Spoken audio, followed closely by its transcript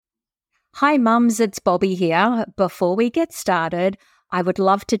Hi mums, it's Bobby here. Before we get started, I would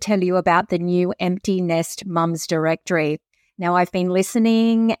love to tell you about the new Empty Nest Mums Directory. Now, I've been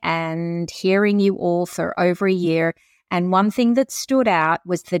listening and hearing you all for over a year, and one thing that stood out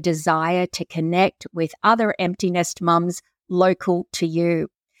was the desire to connect with other empty nest mums local to you.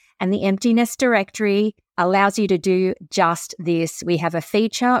 And the Empty Nest Directory allows you to do just this. We have a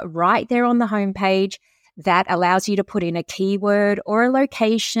feature right there on the homepage that allows you to put in a keyword or a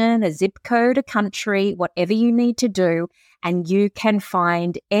location, a zip code, a country, whatever you need to do, and you can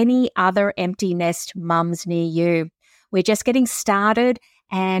find any other empty nest mums near you. We're just getting started,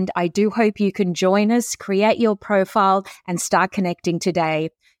 and I do hope you can join us, create your profile, and start connecting today.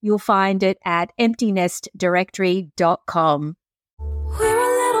 You'll find it at emptynestdirectory.com. We're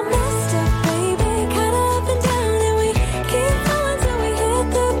a little messed up, baby, kinda up and down, and we keep falling till we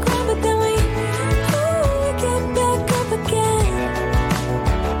hit the ground, but then we get back up again.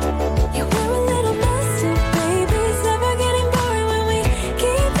 Yeah, we're a little messed up, baby, it's never getting boring when we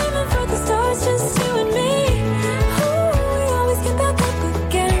keep aiming for the stars, just you and me. We always get back up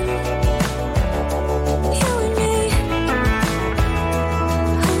again. You and me.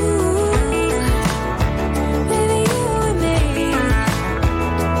 Baby, you and me.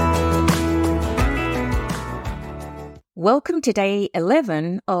 Welcome to day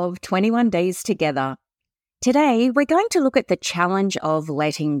 11 of 21 Days Together. Today, we're going to look at the challenge of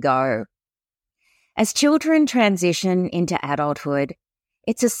letting go. As children transition into adulthood,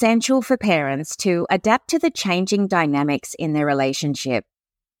 it's essential for parents to adapt to the changing dynamics in their relationship.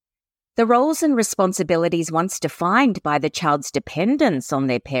 The roles and responsibilities once defined by the child's dependence on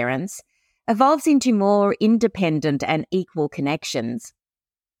their parents evolves into more independent and equal connections.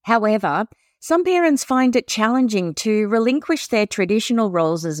 However, some parents find it challenging to relinquish their traditional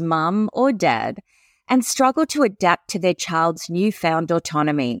roles as mum or dad and struggle to adapt to their child's newfound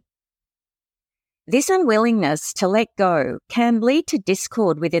autonomy. This unwillingness to let go can lead to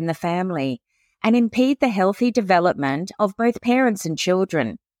discord within the family and impede the healthy development of both parents and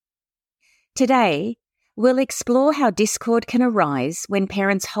children. Today, we'll explore how discord can arise when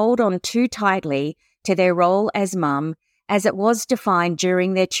parents hold on too tightly to their role as mum as it was defined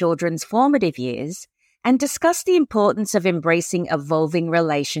during their children's formative years, and discuss the importance of embracing evolving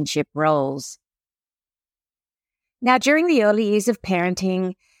relationship roles. Now, during the early years of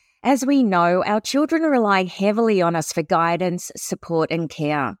parenting, as we know, our children rely heavily on us for guidance, support, and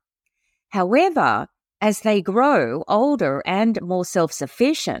care. However, as they grow older and more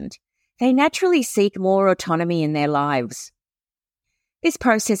self-sufficient, they naturally seek more autonomy in their lives. This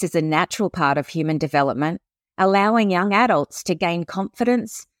process is a natural part of human development, allowing young adults to gain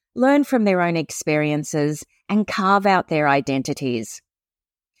confidence, learn from their own experiences, and carve out their identities.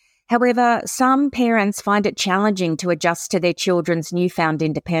 However, some parents find it challenging to adjust to their children's newfound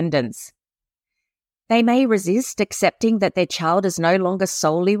independence. They may resist accepting that their child is no longer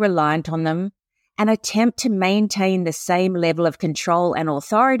solely reliant on them and attempt to maintain the same level of control and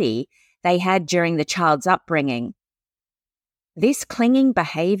authority they had during the child's upbringing. This clinging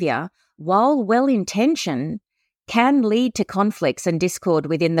behaviour, while well-intentioned, can lead to conflicts and discord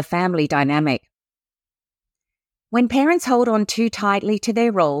within the family dynamic. When parents hold on too tightly to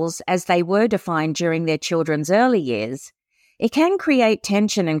their roles as they were defined during their children's early years, it can create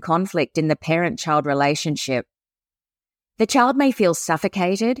tension and conflict in the parent-child relationship. The child may feel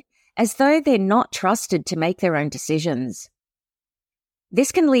suffocated, as though they're not trusted to make their own decisions.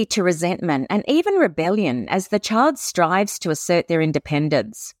 This can lead to resentment and even rebellion as the child strives to assert their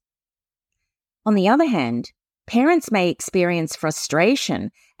independence. On the other hand, parents may experience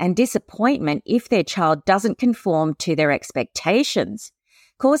frustration and disappointment if their child doesn't conform to their expectations,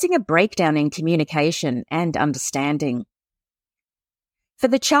 causing a breakdown in communication and understanding. For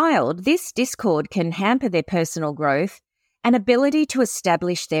the child, this discord can hamper their personal growth and ability to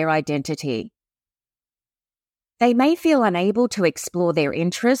establish their identity. They may feel unable to explore their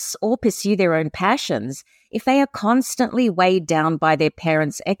interests or pursue their own passions if they are constantly weighed down by their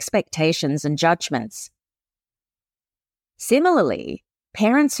parents' expectations and judgments. Similarly,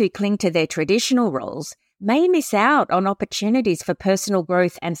 parents who cling to their traditional roles may miss out on opportunities for personal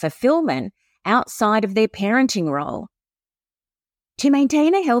growth and fulfillment outside of their parenting role. To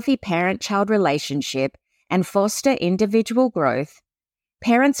maintain a healthy parent-child relationship and foster individual growth,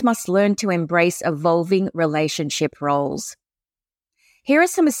 parents must learn to embrace evolving relationship roles. Here are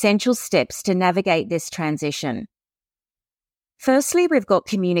some essential steps to navigate this transition. Firstly, we've got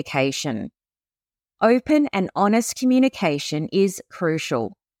communication. Open and honest communication is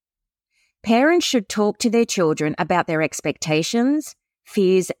crucial. Parents should talk to their children about their expectations,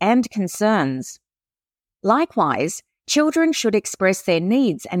 fears, and concerns. Likewise, Children should express their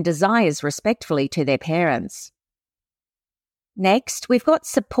needs and desires respectfully to their parents. Next, we've got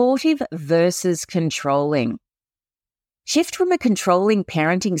supportive versus controlling. Shift from a controlling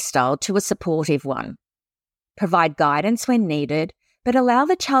parenting style to a supportive one. Provide guidance when needed, but allow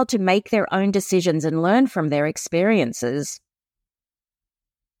the child to make their own decisions and learn from their experiences.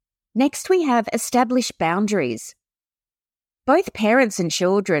 Next, we have establish boundaries. Both parents and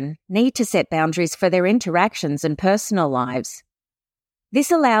children need to set boundaries for their interactions and personal lives. This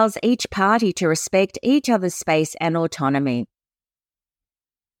allows each party to respect each other's space and autonomy.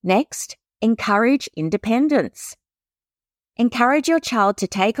 Next, encourage independence. Encourage your child to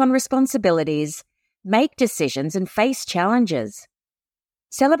take on responsibilities, make decisions, and face challenges.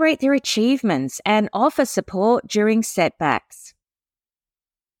 Celebrate their achievements and offer support during setbacks.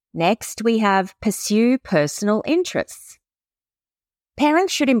 Next, we have pursue personal interests.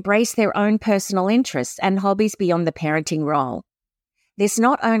 Parents should embrace their own personal interests and hobbies beyond the parenting role. This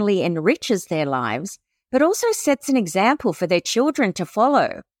not only enriches their lives, but also sets an example for their children to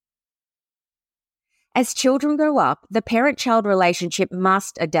follow. As children grow up, the parent-child relationship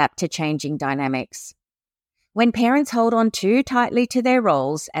must adapt to changing dynamics. When parents hold on too tightly to their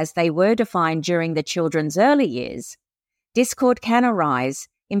roles as they were defined during the children's early years, discord can arise,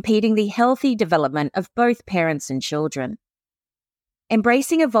 impeding the healthy development of both parents and children.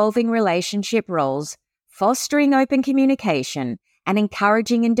 Embracing evolving relationship roles, fostering open communication, and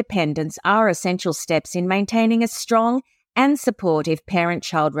encouraging independence are essential steps in maintaining a strong and supportive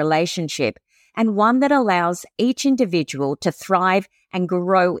parent-child relationship, and one that allows each individual to thrive and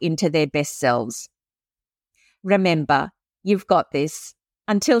grow into their best selves. Remember, you've got this.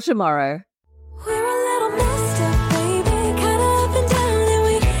 Until tomorrow. We're a little messed up, baby, kinda up and down, and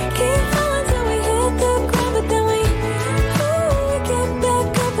we keep falling till we hit the ground, but then we get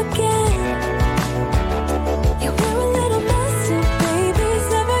back up again. Yeah, we're a little messed up, baby, it's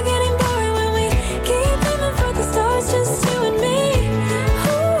never getting boring when we keep aiming for the stars, just you and me.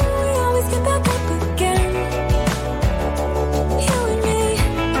 Ooh, we always get back up again. You and me.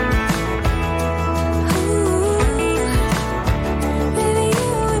 Ooh, baby,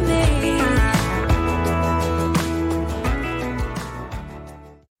 you and me.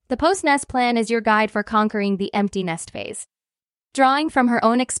 The post-nest plan is your guide for conquering the empty nest phase. Drawing from her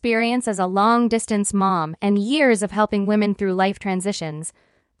own experience as a long-distance mom and years of helping women through life transitions,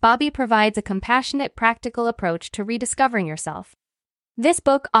 Bobby provides a compassionate, practical approach to rediscovering yourself. This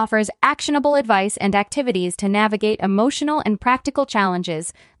book offers actionable advice and activities to navigate emotional and practical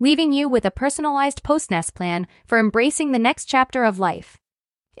challenges, leaving you with a personalized post-nest plan for embracing the next chapter of life.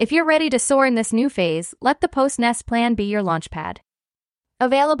 If you're ready to soar in this new phase, let the post-nest plan be your launchpad.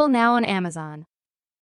 Available now on Amazon.